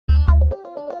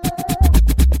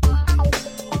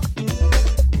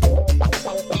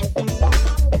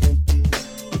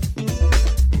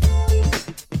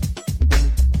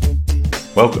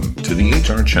Welcome to the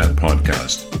HR Chat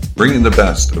podcast, bringing the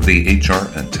best of the HR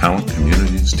and talent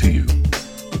communities to you.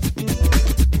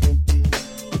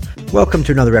 Welcome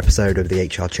to another episode of the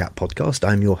HR Chat podcast.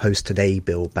 I'm your host today,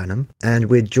 Bill Banham, and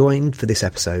we're joined for this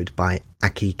episode by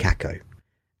Aki Kakko.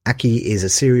 Aki is a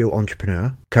serial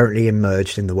entrepreneur, currently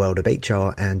immersed in the world of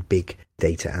HR and big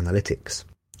data analytics.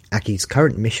 Aki's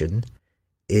current mission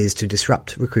is to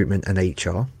disrupt recruitment and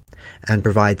HR and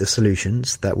provide the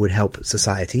solutions that would help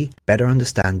society better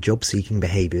understand job-seeking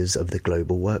behaviours of the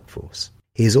global workforce.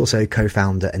 He is also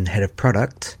co-founder and head of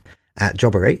product at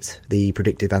Joberate, the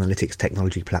predictive analytics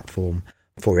technology platform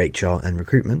for HR and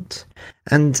recruitment,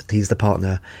 and he's the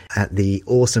partner at the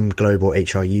awesome Global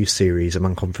HRU series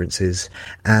among conferences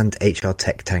and HR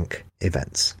Tech Tank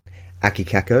events. Aki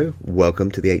Kakko,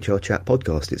 welcome to the HR Chat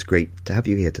podcast. It's great to have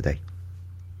you here today.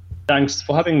 Thanks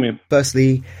for having me.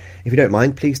 Firstly, if you don't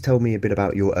mind, please tell me a bit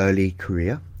about your early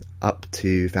career up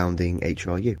to founding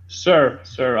HRU. Sure.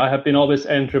 I have been always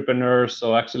entrepreneur,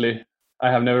 so actually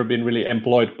I have never been really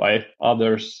employed by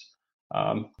others.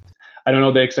 I don't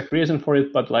know the exact reason for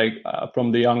it, but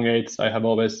from the young age, I have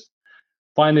always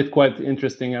find it quite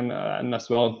interesting and as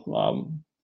well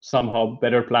somehow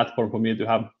better platform for me to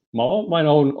have my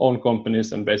own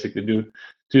companies and basically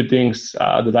do things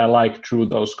that I like through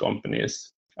those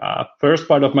companies. First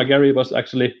part of my career was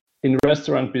actually in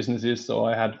restaurant businesses, so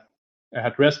I had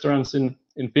restaurants in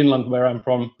Finland, where I'm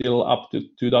from, till up to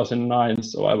 2009.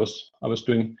 So I was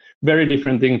doing very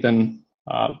different thing than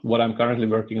what I'm currently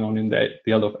working on in the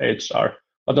field of HR.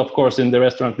 But of course, in the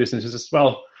restaurant businesses as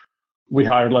well, we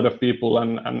hired a lot of people,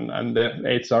 and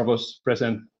the HR was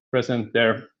present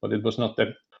there, but it was not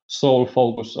the sole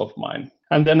focus of mine.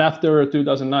 And then after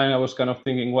 2009, I was kind of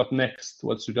thinking, what next?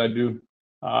 What should I do?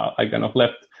 I kind of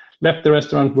left the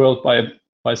restaurant world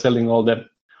by selling all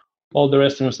the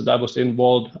restaurants that I was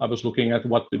involved. I was looking at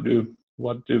what to do,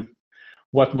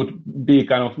 what would be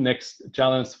kind of next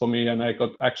challenge for me, and I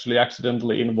got actually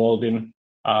accidentally involved in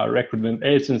a recruitment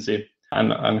agency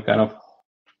and kind of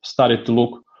started to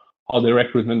look how the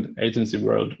recruitment agency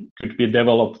world could be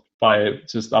developed by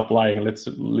just applying a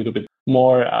little bit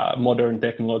more modern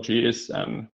technologies.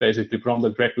 And basically from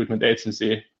the recruitment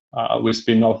agency, we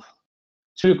spin off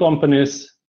two companies,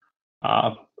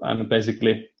 and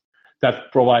basically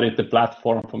that provided the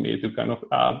platform for me to kind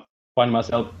of find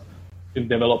myself in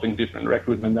developing different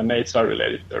recruitment and HR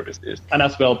related services, and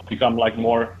as well become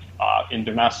more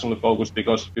internationally focused,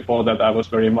 because before that I was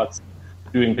very much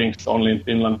doing things only in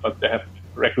Finland, but they have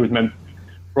recruitment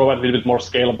provide a little bit more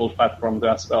scalable platform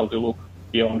as well to look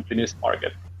beyond Finnish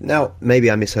market. Now,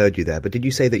 maybe I misheard you there, but did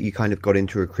you say that you kind of got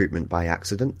into recruitment by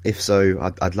accident? If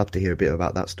so, I'd love to hear a bit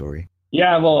about that story.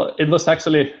 Yeah, well, it was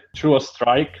actually through a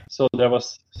strike. So there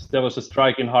was a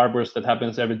strike in harbors that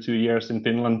happens every 2 years in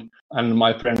Finland, and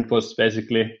my friend was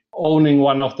basically owning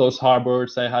one of those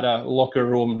harbors. I had a locker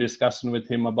room discussion with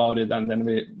him about it, and then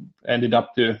we ended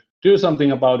up to do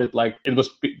something about it. It was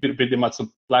pretty much a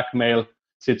blackmail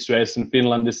situation.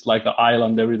 Finland is like an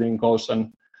island; everything goes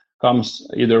and comes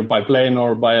either by plane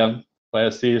or by a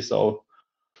sea. So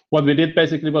what we did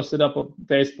basically was set up a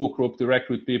Facebook group to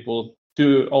recruit people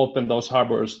to open those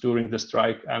harbors during the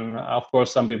strike. And of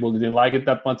course, some people didn't like it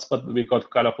that much, but we got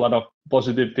kind of a lot of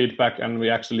positive feedback, and we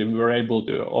actually were able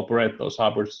to operate those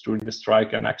harbors during the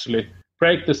strike and actually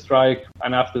break the strike.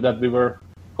 And after that, we were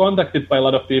contacted by a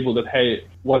lot of people that, hey,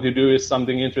 what you do is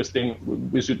something interesting.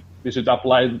 We should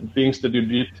apply things that you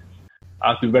did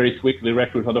to very quickly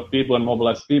recruit a lot of people and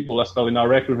mobilize people as well in our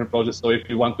recruitment process. So if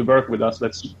you want to work with us,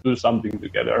 let's do something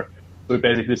together. We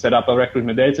basically set up a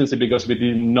recruitment agency because we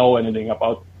didn't know anything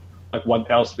about what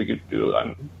else we could do,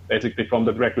 and basically from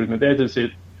the recruitment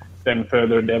agency then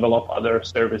further develop other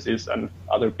services and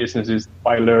other businesses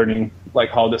by learning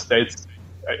how the States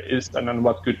is and then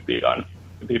what could be done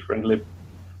differently.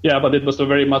 Yeah, but it was a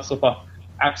very much of a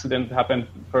accident, happened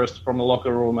first from a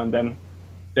locker room and then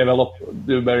developed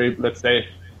the very, let's say,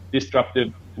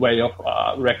 disruptive way of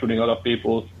recruiting a lot of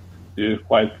people to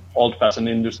quite old-fashioned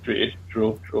industry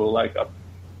through a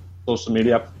social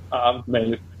media,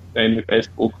 mainly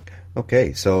Facebook.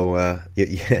 Okay, so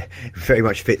yeah, very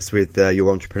much fits with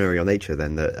your entrepreneurial nature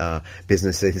then, that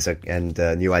businesses and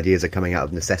new ideas are coming out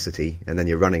of necessity, and then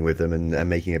you're running with them and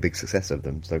making a big success of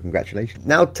them. So congratulations.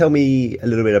 Now tell me a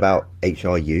little bit about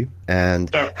HRU and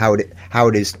Sure.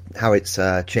 how it's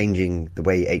changing the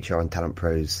way HR and talent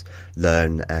pros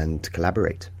learn and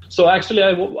collaborate. So actually,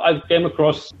 I came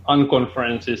across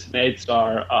unconferences in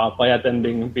HR by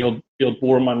attending Bill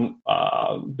Boorman's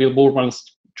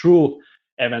True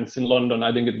events in London.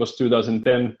 I think it was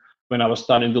 2010, when I was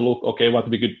starting to look, okay, what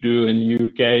we could do in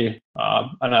UK,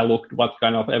 and I looked what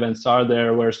kind of events are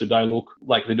there, where should I look,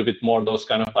 like a little bit more those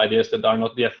kind of ideas that are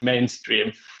not yet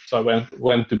mainstream. So I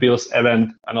went to Bill's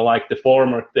event, and I liked the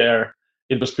format there.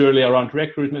 It was purely around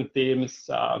recruitment teams,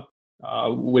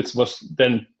 which was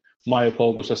then my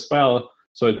focus as well.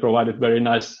 So it provided very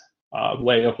nice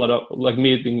way of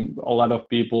meeting a lot of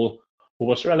people who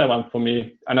was relevant for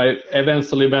me. And I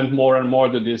eventually went more and more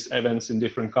to these events in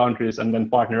different countries, and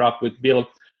then partner up with Bill,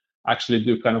 actually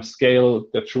to kind of scale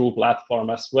the True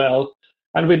platform as well.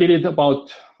 And we did it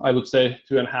about, I would say,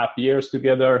 2.5 years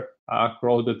together,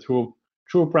 grow the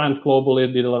True brand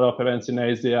globally, did a lot of events in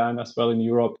Asia and as well in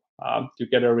Europe,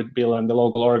 together with Bill and the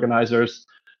local organizers.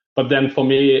 But then for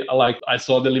me, I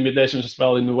saw the limitations as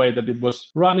well in the way that it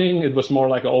was running. It was more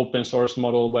like an open source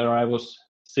model where I was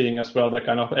seeing as well the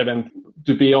kind of event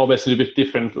to be always a little bit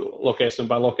different location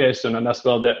by location. And as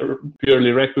well, the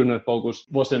purely recruitment focus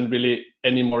wasn't really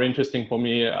any more interesting for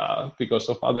me because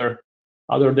of other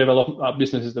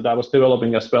businesses that I was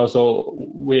developing as well. So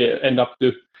we end up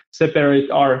to separate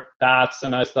our paths,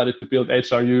 and I started to build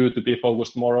HRU to be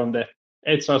focused more on the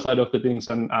HR side of the things,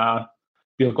 and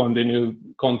Bill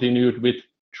continued with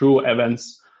True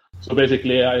events. So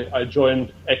basically, I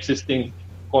joined existing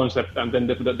concept and then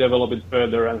develop it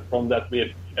further, and from that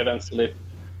we eventually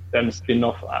then spin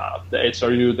off the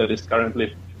HRU that is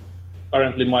currently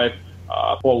my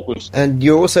focus. And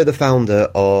you're also the founder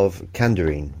of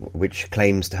Kandarine, which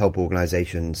claims to help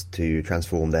organizations to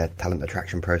transform their talent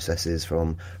attraction processes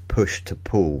from push to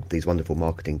pull, these wonderful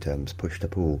marketing terms, push to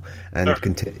pull, and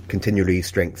sure, continually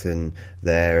strengthen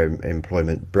their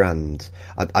employment brand.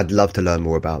 I'd love to learn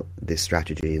more about this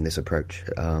strategy and this approach.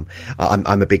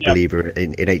 I'm a big believer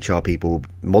in HR people.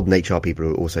 Modern HR people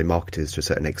are also marketers to a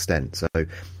certain extent. So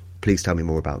please tell me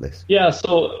more about this. Yeah,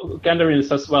 so Kandarine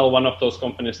is as well one of those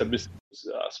companies that we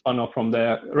spun off from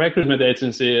the recruitment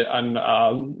agency, and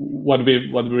what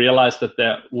we realized that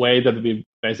the way that we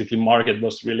basically market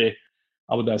was really,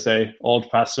 how would I say,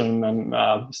 old-fashioned,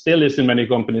 and still is in many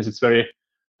companies. It's very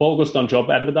focused on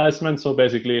job advertisement, so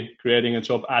basically creating a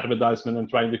job advertisement and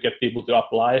trying to get people to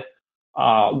apply,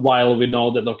 while we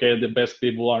know that, okay, the best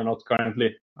people are not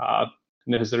currently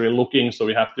necessarily looking, so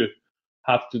we have to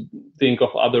think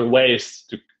of other ways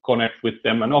to connect with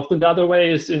them. And often the other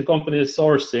way is in company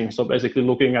sourcing. So basically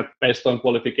looking at, based on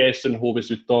qualification, who we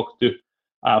should talk to,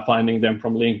 finding them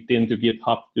from LinkedIn to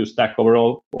GitHub to Stack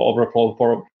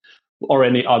Overflow or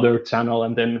any other channel,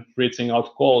 and then reaching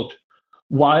out cold.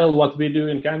 While what we do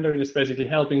in Kandarine is basically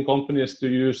helping companies to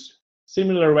use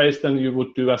similar ways than you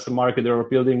would do as a marketer, or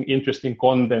building interesting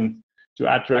content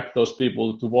to attract those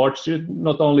people towards you.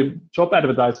 Not only job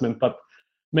advertisement, but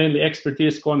mainly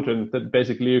expertise content that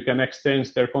basically you can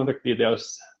exchange their contact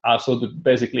details. So that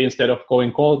basically, instead of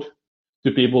going cold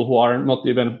to people who are not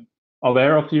even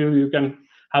aware of you, you can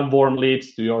have warm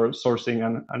leads to your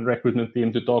sourcing and recruitment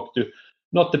team to talk to,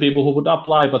 not the people who would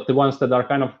apply, but the ones that are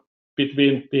kind of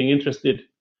between being interested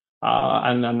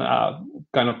and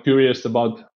kind of curious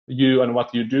about you and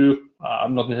what you do,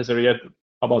 not necessarily yet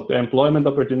about the employment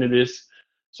opportunities.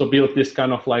 So build this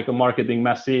kind of like a marketing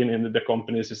machine in the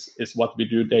companies is what we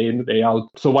do day in, day out.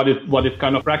 So what it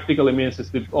kind of practically means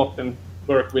is we often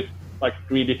work with like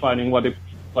redefining what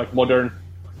like modern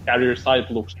career site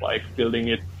looks like, building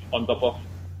it on top of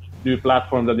new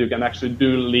platform that you can actually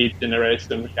do lead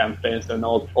generation campaigns and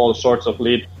all sorts of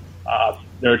lead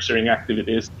nurturing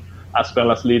activities, as well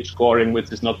as lead scoring,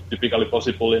 which is not typically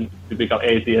possible in typical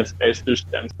ATS-based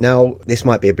systems. Now, this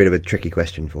might be a bit of a tricky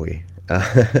question for you.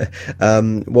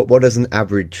 What does an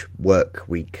average work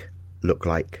week look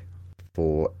like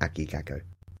for Aki Kakko?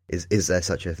 Is there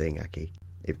such a thing, Aki?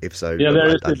 If so,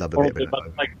 yeah, I'd love a bit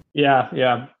of it.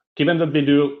 Yeah. Given that we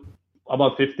do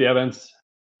about 50 events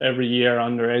every year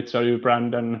under HRU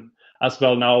brand, and as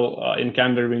well now in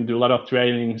Kandarine we do a lot of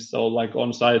trainings, so like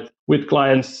on site with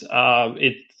clients,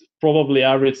 it probably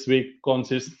average week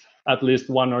consists at least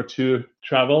 1 or 2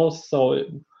 travels. So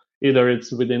either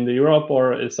it's within the Europe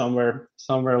or it's somewhere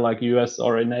like US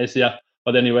or in Asia.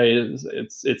 But anyway,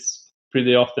 it's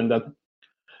pretty often that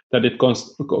it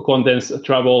contains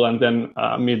travel and then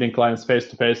meeting clients face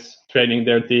to face, training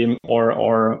their team,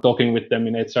 or talking with them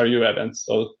in HRU events.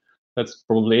 So that's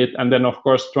probably it. And then of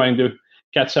course trying to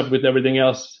catch up with everything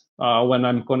else when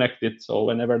I'm connected. So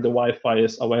whenever the Wi-Fi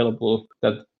is available,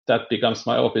 that becomes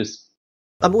my office.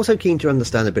 I'm also keen to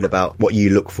understand a bit about what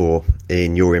you look for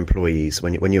in your employees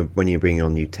when you're bringing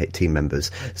on new team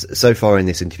members. So far in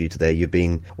this interview today, you've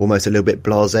been almost a little bit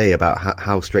blasé about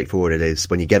how straightforward it is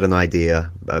when you get an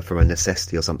idea from a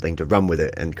necessity or something to run with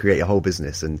it and create a whole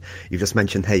business. And you've just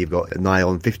mentioned, hey, you've got nigh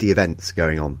on 50 events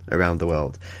going on around the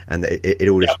world, and it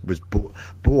all just was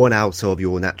born out of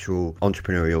your natural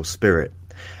entrepreneurial spirit.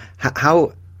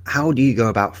 How do you go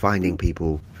about finding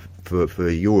people for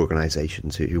your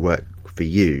organisations who work for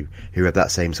you, who have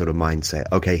that same sort of mindset?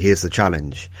 Okay, here's the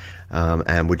challenge,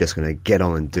 and we're just going to get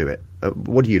on and do it.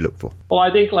 What do you look for? Well,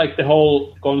 I think like the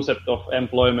whole concept of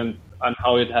employment and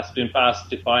how it has been fast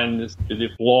defined is pretty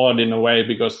flawed in a way,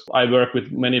 because I work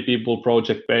with many people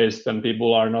project-based, and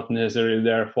people are not necessarily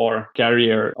there for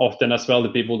career. Often as well, the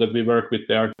people that we work with,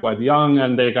 they are quite young,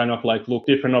 and they kind of like look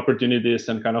different opportunities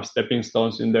and kind of stepping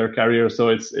stones in their career. So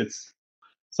it's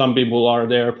some people are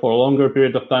there for a longer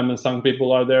period of time, and some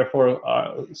people are there for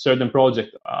a certain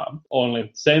project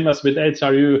only. Same as with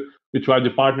HRU, we try to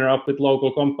partner up with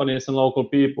local companies and local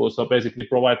people. So basically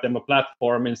provide them a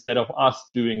platform instead of us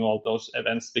doing all those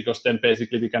events, because then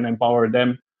basically we can empower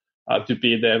them to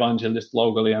be the evangelist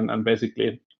locally and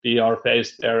basically be our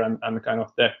face there and kind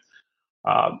of the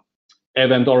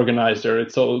event organizer.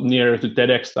 It's so near to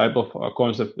TEDx type of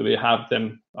concept that we have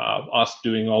them, us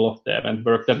doing all of the event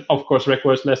work that of course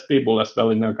requires less people as well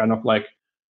in a kind of like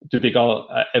typical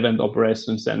event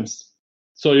operation sense.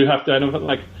 So you have to kind of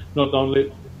like not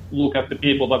only look at the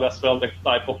people, but as well the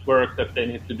type of work that they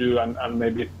need to do, and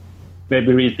maybe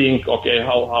rethink, okay,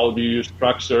 how do you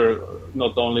structure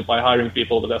not only by hiring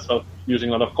people, but as well using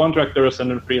a lot of contractors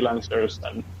and then freelancers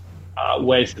and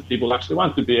ways that people actually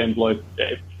want to be employed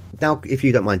today. Now, if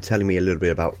you don't mind telling me a little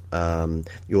bit about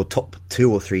your top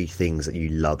 2 or 3 things that you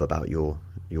love about your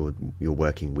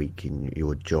working week in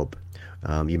your job.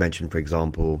 You mentioned, for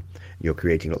example, you're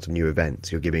creating lots of new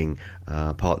events. You're giving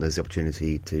partners the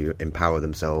opportunity to empower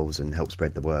themselves and help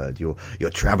spread the word. You're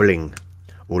traveling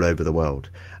all over the world.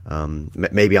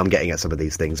 Maybe I'm getting at some of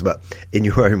these things, but in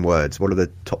your own words, what are the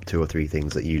top 2 or 3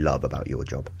 things that you love about your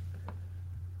job?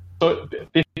 So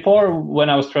before,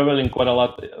 when I was traveling quite a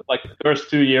lot, like the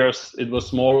first 2 years, it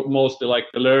was mostly like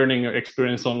the learning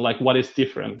experience on like what is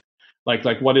different, like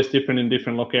what is different in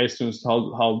different locations,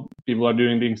 how people are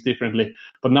doing things differently.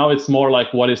 But now it's more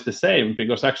like what is the same,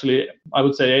 because actually I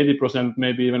would say 80%,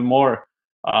 maybe even more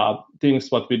things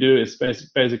what we do is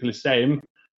basically same,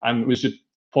 and we should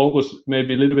focus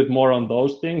maybe a little bit more on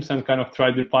those things and kind of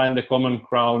try to find the common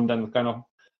ground and kind of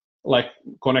like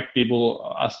connect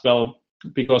people as well,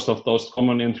 because of those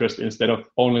common interests instead of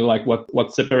only like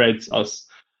what separates us.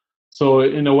 So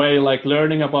in a way, like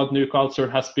learning about new culture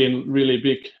has been really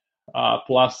big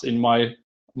plus in my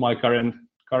current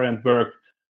work,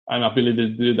 and ability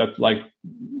to do that like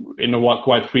in a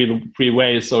quite free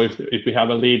way. So if we have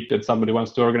a lead that somebody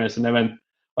wants to organize an event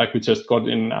like we just got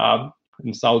in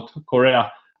South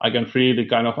Korea, I can freely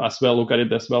kind of as well look at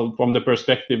it as well from the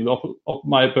perspective of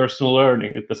my personal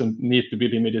learning. It doesn't need to be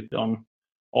limited on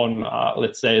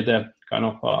let's say the kind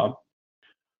of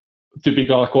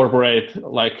typical corporate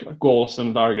like goals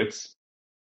and targets.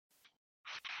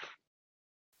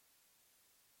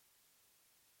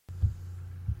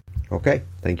 Okay,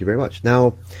 thank you very much.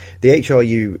 Now, the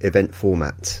HRU event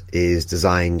format is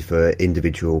designed for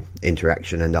individual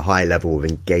interaction and a high level of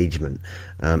engagement.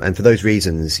 And for those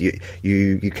reasons,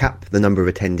 you cap the number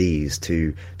of attendees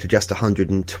to just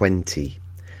 120.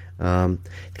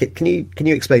 Can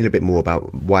you explain a bit more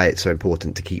about why it's so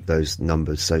important to keep those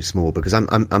numbers so small? Because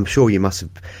I'm sure you must have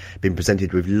been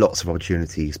presented with lots of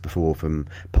opportunities before from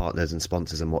partners and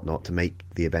sponsors and whatnot to make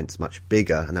the events much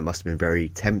bigger, and that must have been very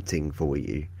tempting for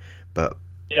you. But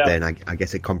then I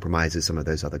guess it compromises some of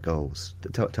those other goals.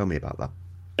 Tell me about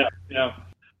that. Yeah.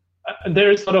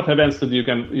 There is sort of events that you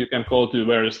can go to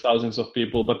where there's thousands of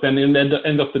people, but then in the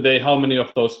end of the day, how many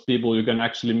of those people you can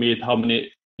actually meet, how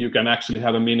many you can actually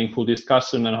have a meaningful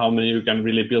discussion, and how many you can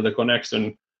really build a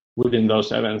connection within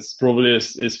those events probably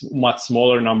is much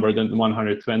smaller number than the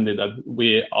 120 that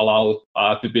we allow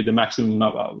to be the maximum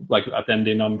like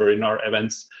attendee number in our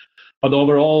events. But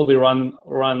overall, we run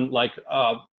like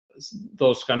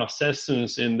those kind of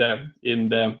sessions in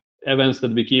the events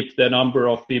that we keep the number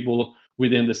of people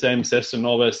within the same session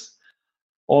always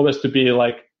to be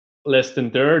like less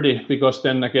than 30, because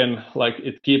then again, like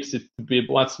it keeps it to be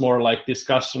much more like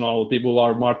discussional. People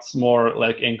are much more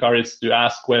like encouraged to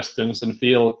ask questions and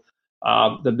feel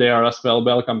that they are as well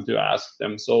welcome to ask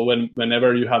them. So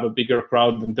whenever you have a bigger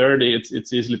crowd than 30,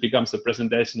 it's easily becomes a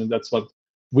presentation, and that's what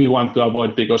we want to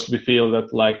avoid, because we feel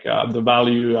that like the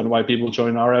value and why people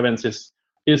join our events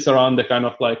is around the kind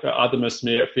of like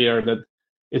atmosphere that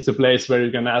it's a place where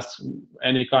you can ask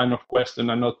any kind of question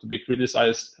and not to be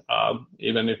criticized,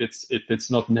 even if it's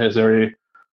not necessarily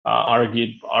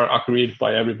agreed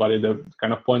by everybody. The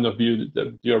kind of point of view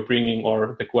that you're bringing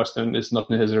or the question is not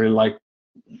necessarily like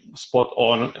spot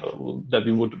on that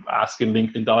you would ask in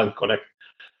LinkedIn Talent Connect.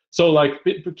 So like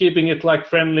keeping it like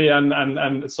friendly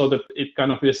and so that it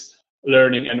kind of is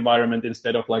learning environment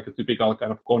instead of like a typical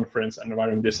kind of conference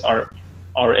environment is our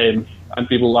aim, and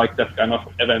people like that kind of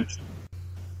event.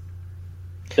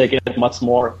 They get much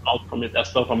more out from it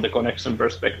as well from the connection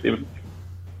perspective.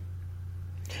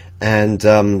 And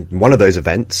one of those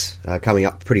events coming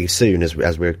up pretty soon, as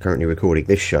we're currently recording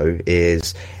this show,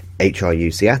 is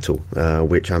HRU Seattle,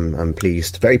 which I'm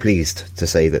very pleased to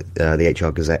say that the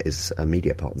HR Gazette is a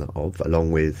media partner of,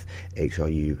 along with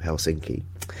HRU Helsinki.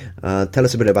 Tell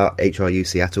us a bit about HRU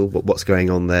Seattle. What's going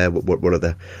on there? What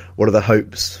are the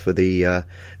hopes for the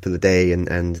day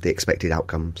and the expected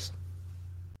outcomes?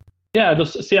 Yeah,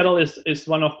 Seattle is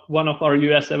one of our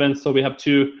US events. So we have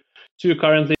two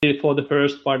currently for the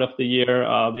first part of the year.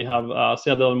 We have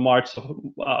Seattle on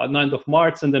 9th of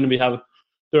March, and then we have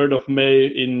 3rd of May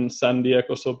in San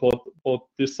Diego. So both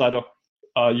this side of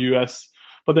US.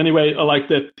 But anyway, like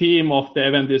the theme of the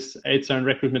event is HR and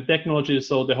recruitment technology.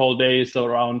 So the whole day is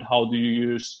around how do you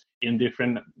use in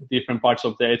different parts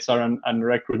of the HR and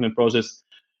recruitment process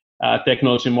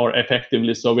technology more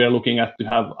effectively. So we are looking at to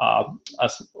have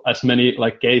as many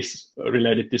like case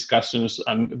related discussions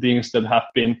and things that have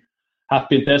been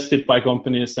tested by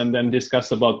companies, and then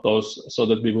discuss about those so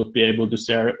that we would be able to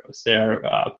share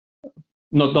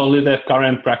not only the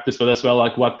current practice but as well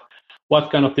like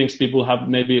what kind of things people have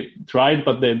maybe tried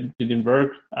but they didn't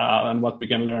work, and what we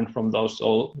can learn from those.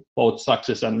 So both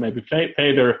success and maybe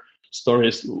failure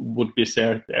stories would be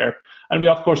shared there. And we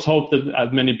of course hope that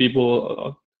as many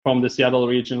people from the Seattle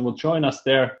region will join us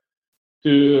there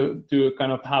to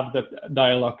kind of have that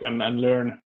dialogue and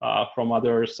learn from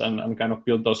others and kind of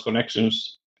build those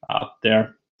connections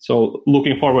there. So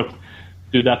looking forward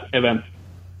to that event.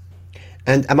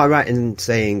 And am I right in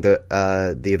saying that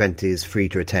the event is free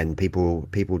to attend?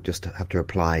 People just have to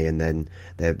apply and then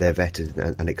they're vetted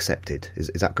and accepted. Is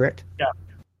that correct?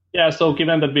 Yeah. So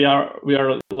given that we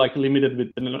are like limited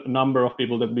with the number of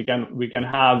people that we can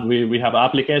have, we have an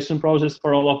application process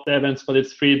for all of the events, but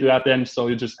it's free to attend. So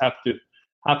you just have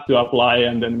to apply,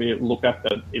 and then we look at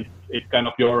that. It kind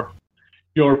of your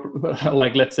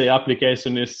like let's say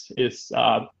application is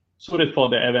suited for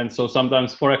the event. So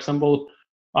sometimes, for example,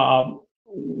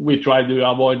 we try to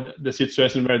avoid the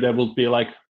situation where there will be like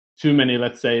too many,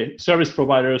 let's say, service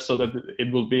providers, so that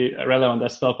it will be relevant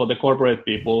as well for the corporate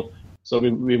people. So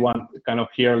we want to kind of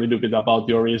hear a little bit about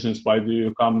your reasons why do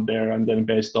you come there, and then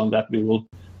based on that we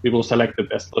will select the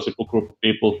best possible group of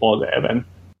people for the event.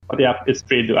 But yeah, it's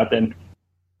free to attend.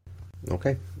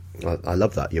 Okay, I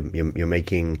love that. You're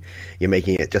making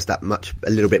it just that much a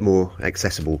little bit more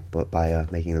accessible, but by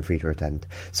making them free to attend.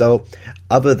 So,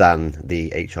 other than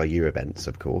the HRU events,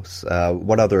 of course,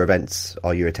 what other events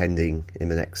are you attending in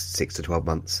the next 6 to 12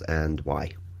 months, and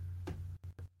why?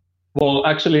 Well,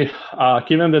 actually,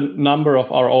 given the number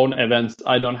of our own events,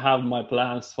 I don't have my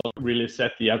plans for really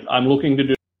set yet. I'm looking to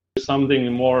do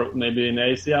something more maybe in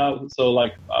Asia. So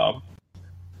like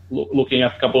looking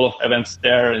at a couple of events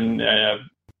there in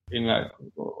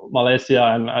Malaysia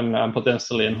and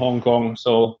potentially in Hong Kong.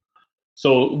 So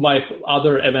my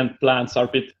other event plans are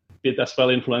a bit as well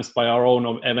influenced by our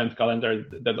own event calendar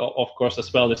that of course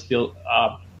as well is still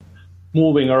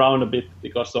moving around a bit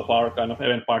because of our kind of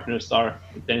event partners are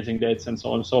changing dates and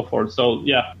so on and so forth. So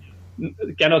yeah,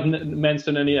 cannot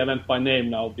mention any event by name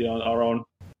now beyond our own.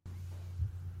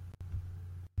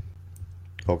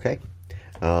 Okay.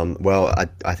 Well,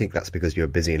 I think that's because you're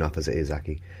busy enough as it is,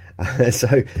 Aki.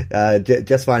 So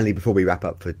just finally, before we wrap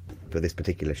up for this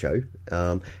particular show,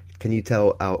 can you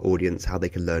tell our audience how they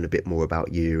can learn a bit more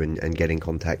about you and get in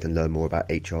contact and learn more about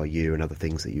HRU and other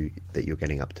things that you're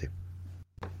getting up to?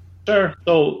 Sure.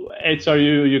 So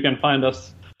HRU, you can find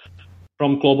us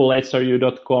from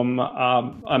globalhru.com.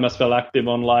 I'm as well active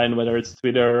online, whether it's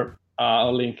Twitter,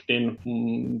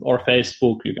 LinkedIn, or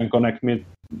Facebook. You can connect me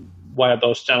via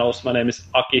those channels. My name is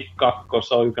Aki Kakko,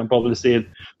 so you can probably see it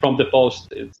from the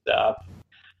post. It's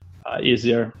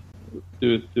easier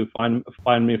to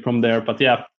find me from there. But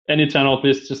yeah, any channel,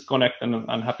 please just connect, and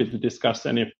I'm happy to discuss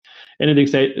anything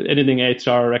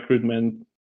HR, recruitment.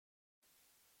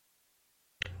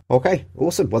 Okay,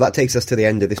 awesome. Well, that takes us to the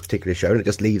end of this particular show, and it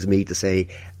just leaves me to say,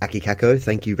 Aki Kakko,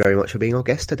 thank you very much for being our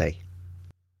guest today.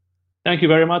 Thank you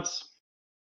very much.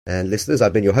 And listeners,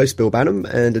 I've been your host, Bill Banham,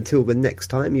 and until the next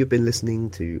time, you've been listening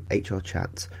to HR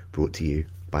Chat, brought to you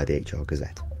by the HR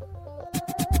Gazette.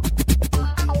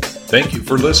 Thank you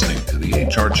for listening to the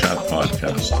HR Chat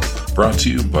Podcast, brought to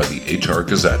you by the HR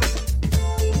Gazette.